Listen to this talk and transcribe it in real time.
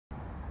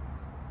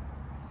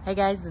Hey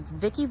guys, it's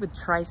Vicki with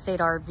Tri-State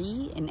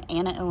RV in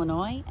Anna,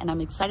 Illinois, and I'm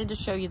excited to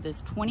show you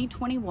this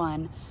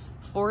 2021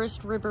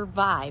 Forest River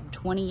Vibe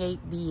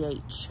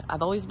 28BH.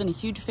 I've always been a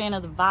huge fan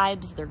of the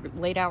Vibes. They're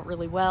laid out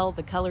really well.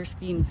 The color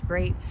scheme's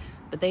great,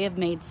 but they have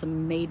made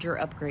some major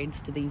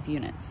upgrades to these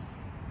units.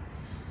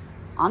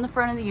 On the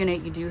front of the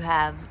unit, you do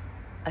have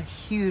a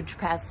huge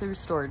pass-through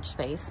storage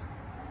space.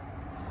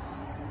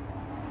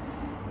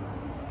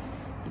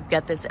 You've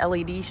got this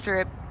LED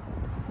strip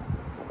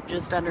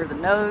just under the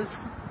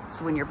nose.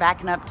 So when you're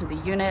backing up to the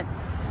unit,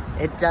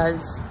 it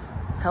does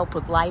help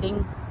with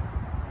lighting.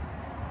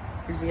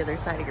 Here's the other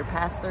side of your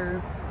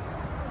pass-through.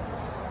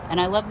 And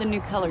I love the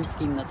new color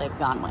scheme that they've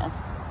gone with.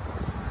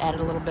 Added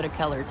a little bit of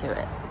color to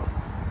it.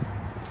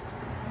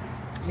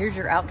 Here's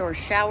your outdoor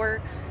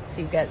shower.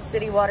 So you've got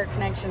city water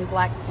connection,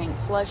 black tank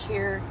flush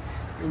here,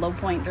 your low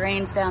point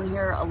drains down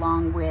here,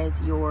 along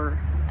with your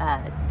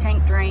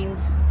tank drains.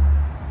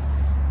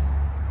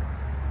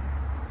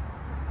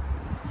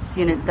 This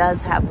unit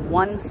does have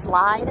one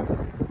slide,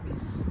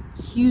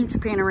 huge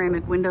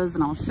panoramic windows,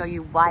 and I'll show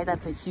you why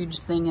that's a huge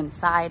thing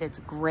inside. It's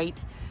great.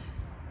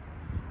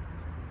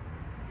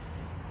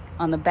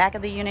 On the back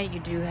of the unit, you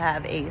do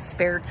have a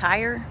spare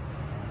tire.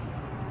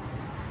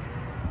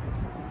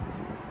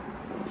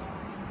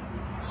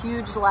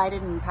 Huge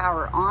lighted and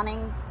power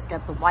awning. It's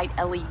got the white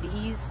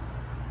LEDs.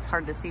 It's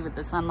hard to see with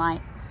the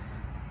sunlight.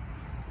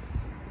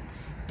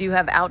 You do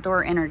have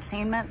outdoor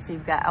entertainment, so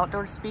you've got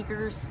outdoor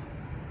speakers.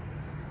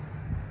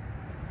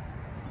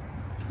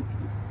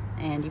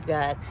 And you've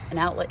got an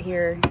outlet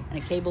here and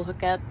a cable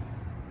hookup.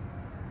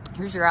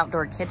 Here's your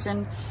outdoor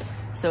kitchen.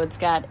 So it's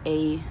got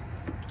a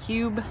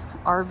Cube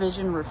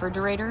R-Vision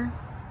refrigerator.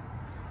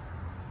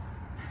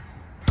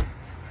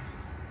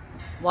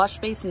 Wash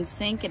basin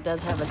sink, it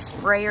does have a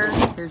sprayer.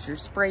 Here's your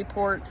spray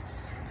port.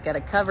 It's got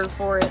a cover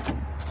for it.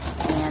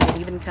 And it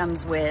even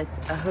comes with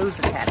a hose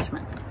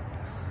attachment.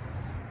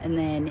 And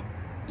then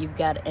you've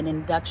got an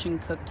induction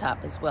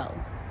cooktop as well.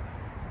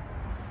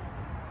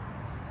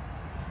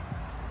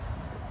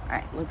 All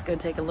right, let's go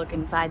take a look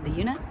inside the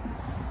unit.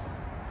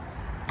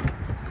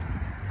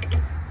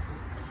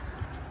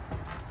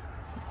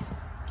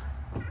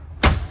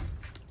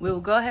 We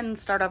will go ahead and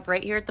start up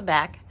right here at the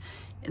back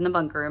in the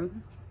bunk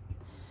room.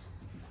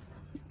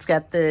 It's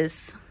got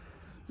this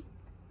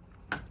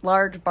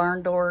large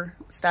barn door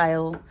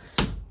style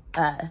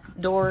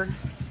door.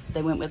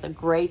 They went with a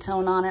gray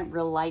tone on it,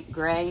 real light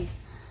gray.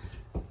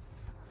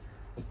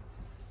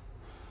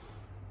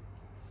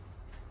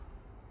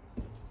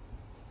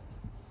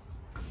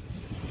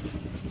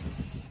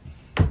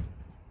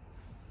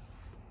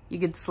 You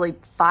could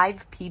sleep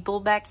 5 people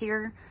back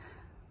here,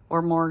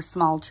 or more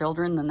small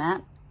children than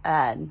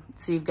that.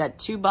 So you've got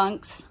 2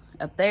 bunks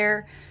up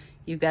there.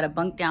 You've got a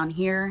bunk down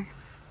here,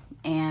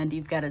 and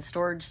you've got a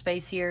storage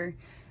space here.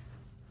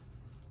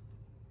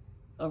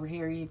 Over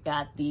here, you've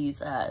got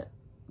these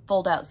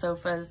fold-out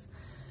sofas.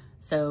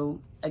 So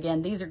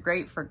again, these are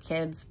great for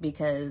kids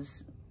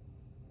because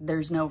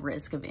there's no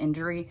risk of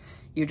injury.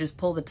 You just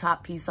pull the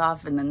top piece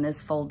off, and then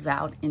this folds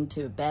out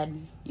into a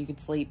bed. You could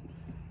sleep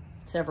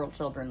several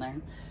children there.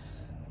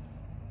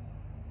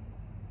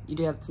 You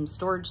do have some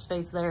storage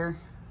space there.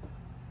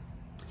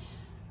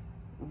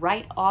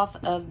 Right off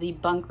of the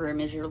bunk room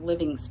is your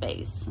living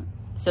space.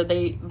 So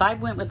Vibe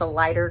went with a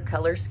lighter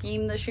color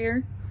scheme this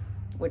year,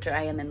 which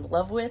I am in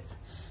love with.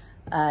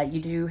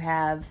 You do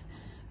have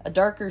a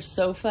darker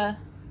sofa,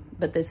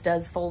 but this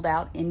does fold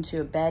out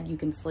into a bed. You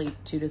can sleep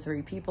 2 to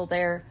 3 people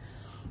there.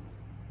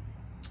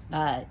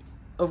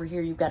 Over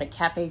here, you've got a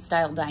cafe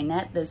style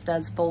dinette. This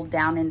does fold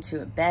down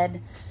into a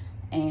bed,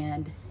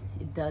 and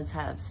it does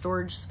have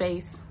storage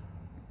space,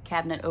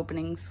 cabinet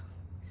openings.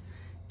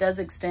 Does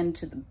extend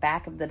to the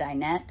back of the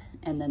dinette,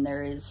 and then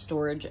there is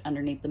storage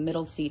underneath the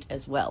middle seat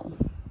as well.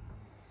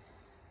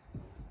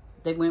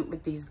 They went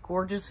with these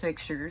gorgeous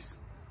fixtures.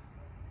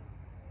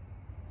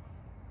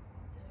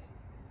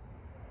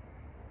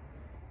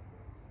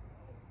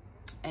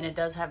 And it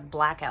does have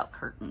blackout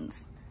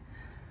curtains.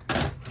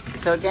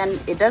 So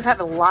again, it does have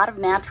a lot of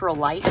natural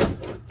light.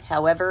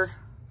 However,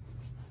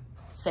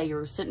 say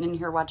you're sitting in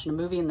here watching a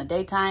movie in the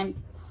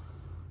daytime,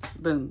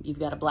 boom, you've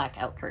got a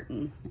blackout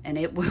curtain, and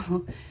it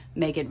will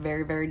make it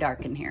very, very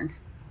dark in here.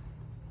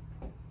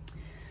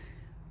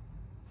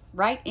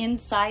 Right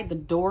inside the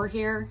door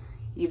here,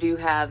 you do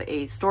have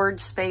a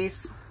storage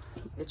space.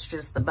 It's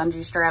just the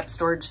bungee strap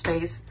storage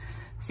space.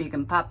 So you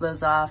can pop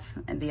those off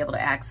and be able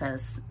to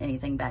access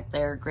anything back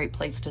there. Great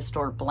place to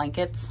store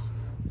blankets.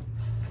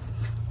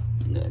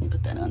 Go ahead and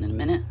put that on in a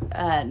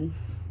minute.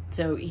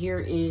 So here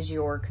is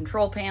your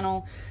control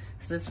panel.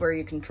 So this is where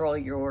you control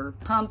your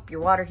pump,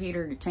 your water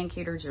heater, your tank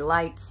heaters, your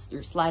lights,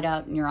 your slide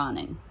out, and your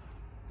awning.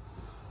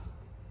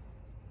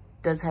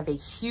 Does have a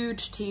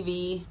huge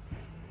TV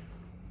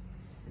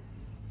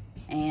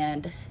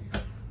and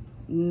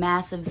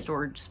massive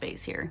storage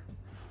space here.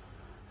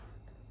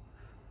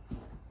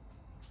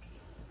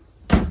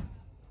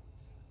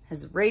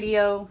 Has a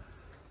radio.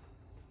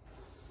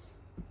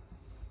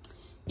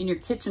 In your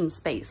kitchen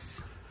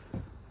space,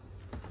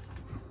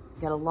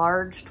 got a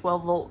large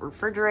 12-volt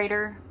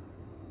refrigerator.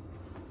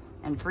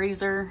 and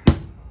freezer.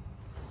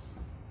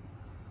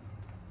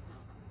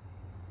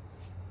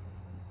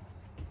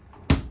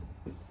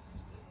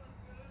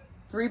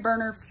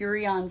 Three-burner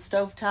Furrion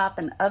stovetop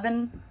and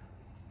oven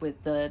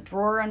with the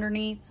drawer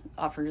underneath.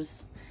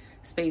 Offers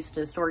space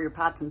to store your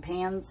pots and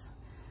pans.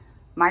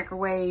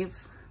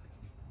 Microwave.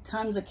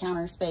 Tons of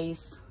counter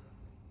space.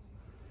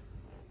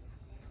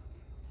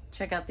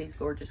 Check out these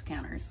gorgeous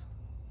counters.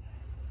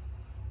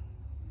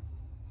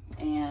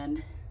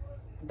 And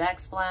the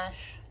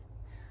backsplash.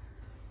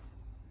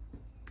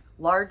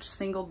 Large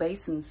single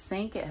basin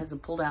sink. It has a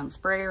pull-down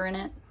sprayer in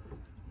it.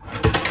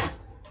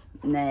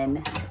 And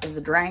then as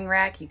a drying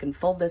rack, you can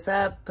fold this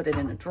up, put it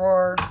in a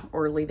drawer,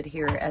 or leave it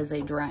here as a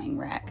drying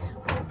rack.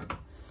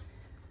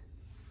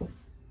 You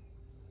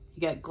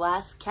got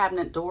glass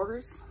cabinet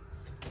doors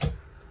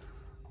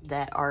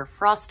that are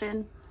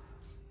frosted.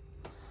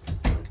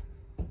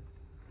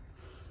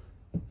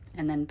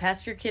 And then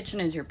past your kitchen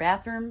is your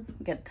bathroom.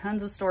 You got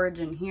tons of storage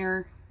in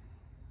here.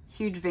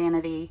 Huge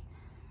vanity.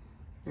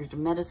 There's a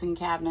medicine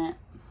cabinet.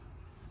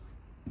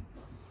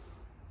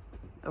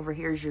 Over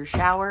here is your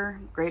shower.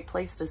 Great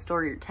place to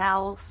store your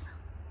towels.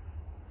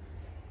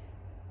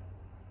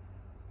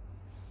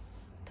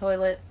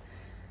 Toilet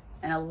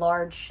and a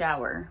large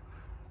shower.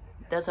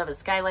 It does have a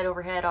skylight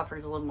overhead,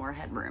 offers a little more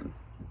headroom.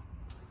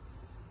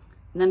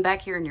 And then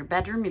back here in your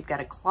bedroom, you've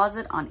got a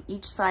closet on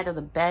each side of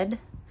the bed,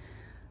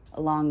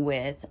 along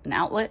with an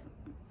outlet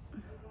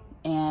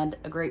and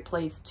a great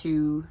place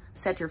to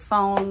set your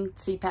phone,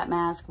 CPAP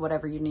mask,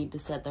 whatever you need to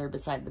set there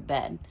beside the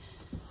bed.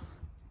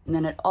 And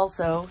then it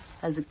also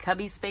has a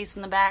cubby space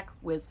in the back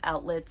with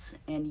outlets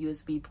and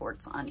USB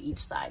ports on each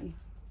side.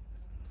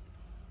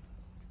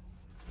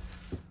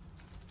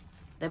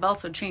 They've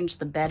also changed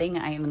the bedding.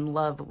 I am in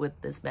love with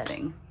this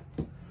bedding.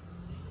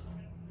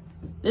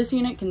 This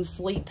unit can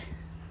sleep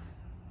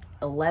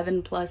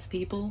 11 plus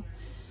people.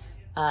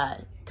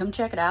 Come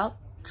check it out.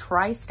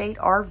 Tri-State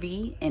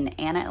RV in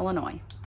Anna, Illinois.